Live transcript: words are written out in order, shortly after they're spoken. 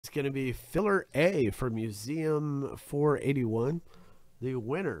It's going to be filler A for Museum 481. The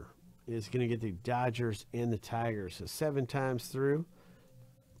winner is going to get the Dodgers and the Tigers. So 7 times through,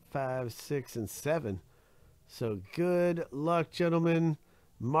 5, 6, and 7. So good luck, gentlemen.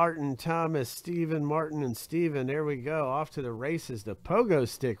 Martin, Thomas, Steven, Martin, and Steven. There we go. Off to the races. The pogo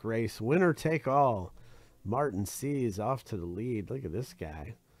stick race. Winner take all. Martin C is off to the lead. Look at this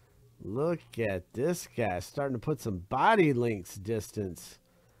guy. Look at this guy. Starting to put some body links distance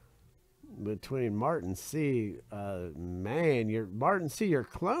between Martin C. Man, Martin C, your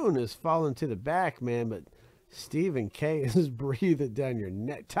clone is falling to the back, man, but Stephen K is breathing down your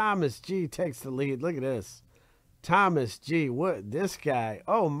neck. Thomas G takes the lead. Look at this. Thomas G, what this guy?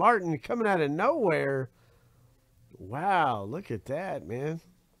 Oh, Martin coming out of nowhere. Wow, look at that, man.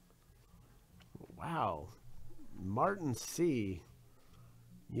 Wow. Martin C,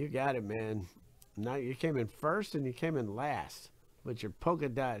 you got it, man. Now you came in first and you came in last. But your polka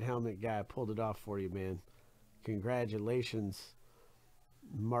dot helmet guy pulled it off for you, man. Congratulations,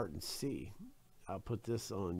 Martin C. I'll put this on